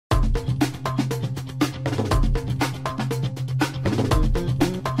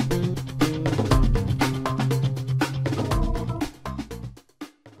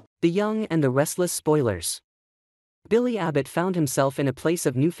The Young and the Restless Spoilers. Billy Abbott found himself in a place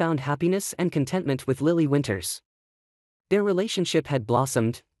of newfound happiness and contentment with Lily Winters. Their relationship had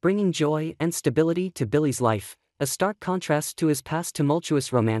blossomed, bringing joy and stability to Billy's life, a stark contrast to his past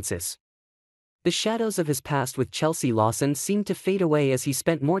tumultuous romances. The shadows of his past with Chelsea Lawson seemed to fade away as he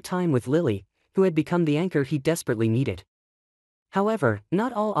spent more time with Lily, who had become the anchor he desperately needed. However,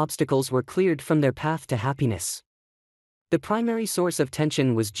 not all obstacles were cleared from their path to happiness. The primary source of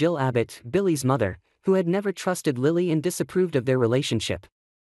tension was Jill Abbott, Billy's mother, who had never trusted Lily and disapproved of their relationship.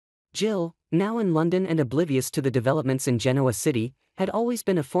 Jill, now in London and oblivious to the developments in Genoa City, had always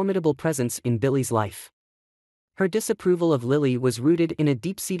been a formidable presence in Billy's life. Her disapproval of Lily was rooted in a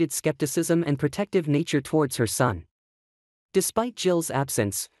deep-seated skepticism and protective nature towards her son. Despite Jill's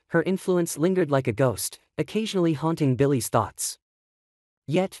absence, her influence lingered like a ghost, occasionally haunting Billy's thoughts.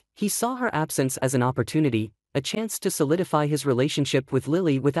 Yet, he saw her absence as an opportunity, a chance to solidify his relationship with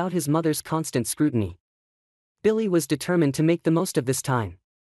Lily without his mother's constant scrutiny. Billy was determined to make the most of this time.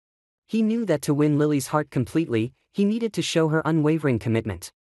 He knew that to win Lily's heart completely, he needed to show her unwavering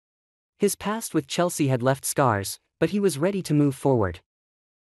commitment. His past with Chelsea had left scars, but he was ready to move forward.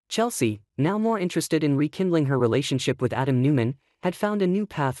 Chelsea, now more interested in rekindling her relationship with Adam Newman, had found a new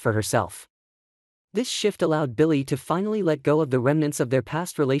path for herself. This shift allowed Billy to finally let go of the remnants of their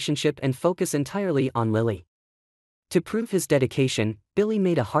past relationship and focus entirely on Lily. To prove his dedication, Billy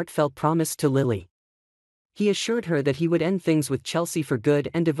made a heartfelt promise to Lily. He assured her that he would end things with Chelsea for good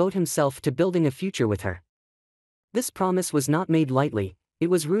and devote himself to building a future with her. This promise was not made lightly, it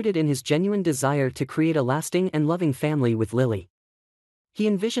was rooted in his genuine desire to create a lasting and loving family with Lily. He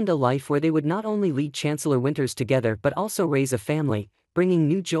envisioned a life where they would not only lead Chancellor Winters together but also raise a family, bringing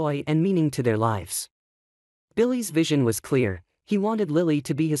new joy and meaning to their lives. Billy's vision was clear: he wanted Lily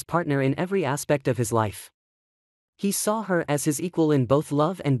to be his partner in every aspect of his life. He saw her as his equal in both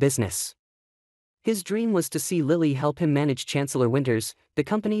love and business. His dream was to see Lily help him manage Chancellor Winters, the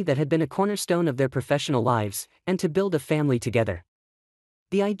company that had been a cornerstone of their professional lives, and to build a family together.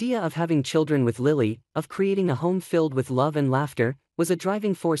 The idea of having children with Lily, of creating a home filled with love and laughter, was a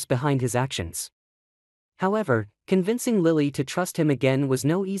driving force behind his actions. However, convincing Lily to trust him again was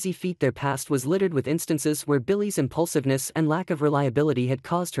no easy feat. Their past was littered with instances where Billy's impulsiveness and lack of reliability had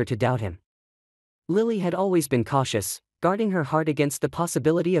caused her to doubt him. Lily had always been cautious, guarding her heart against the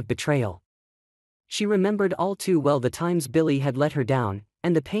possibility of betrayal. She remembered all too well the times Billy had let her down,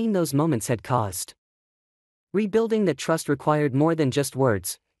 and the pain those moments had caused. Rebuilding that trust required more than just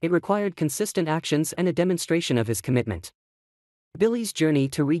words, it required consistent actions and a demonstration of his commitment. Billy's journey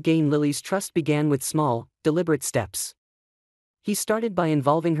to regain Lily's trust began with small, deliberate steps. He started by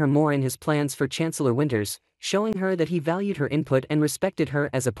involving her more in his plans for Chancellor Winters, showing her that he valued her input and respected her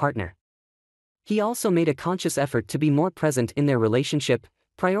as a partner. He also made a conscious effort to be more present in their relationship,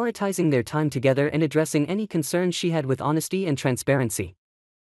 prioritizing their time together and addressing any concerns she had with honesty and transparency.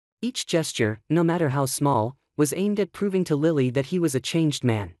 Each gesture, no matter how small, was aimed at proving to Lily that he was a changed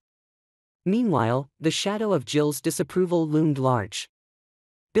man. Meanwhile, the shadow of Jill's disapproval loomed large.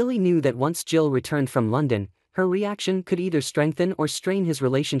 Billy knew that once Jill returned from London, her reaction could either strengthen or strain his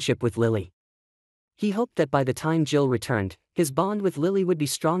relationship with Lily. He hoped that by the time Jill returned, his bond with Lily would be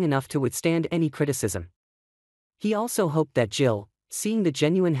strong enough to withstand any criticism. He also hoped that Jill, seeing the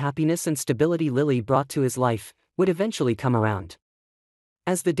genuine happiness and stability Lily brought to his life, would eventually come around.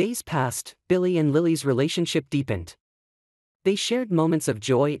 As the days passed, Billy and Lily's relationship deepened. They shared moments of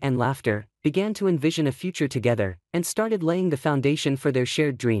joy and laughter, began to envision a future together, and started laying the foundation for their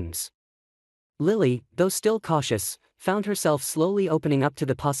shared dreams. Lily, though still cautious, found herself slowly opening up to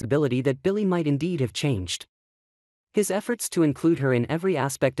the possibility that Billy might indeed have changed. His efforts to include her in every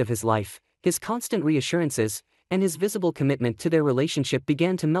aspect of his life, his constant reassurances, and his visible commitment to their relationship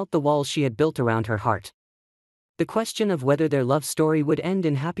began to melt the walls she had built around her heart. The question of whether their love story would end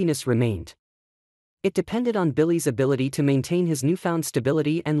in happiness remained. It depended on Billy's ability to maintain his newfound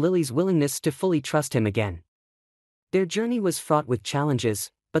stability and Lily's willingness to fully trust him again. Their journey was fraught with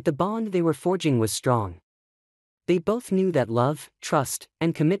challenges, but the bond they were forging was strong. They both knew that love, trust,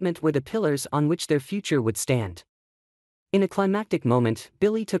 and commitment were the pillars on which their future would stand. In a climactic moment,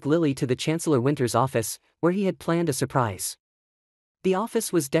 Billy took Lily to the Chancellor Winters' office, where he had planned a surprise. The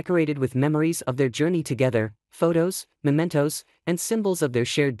office was decorated with memories of their journey together, photos, mementos, and symbols of their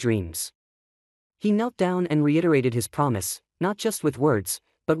shared dreams. He knelt down and reiterated his promise, not just with words,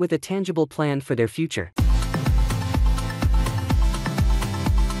 but with a tangible plan for their future.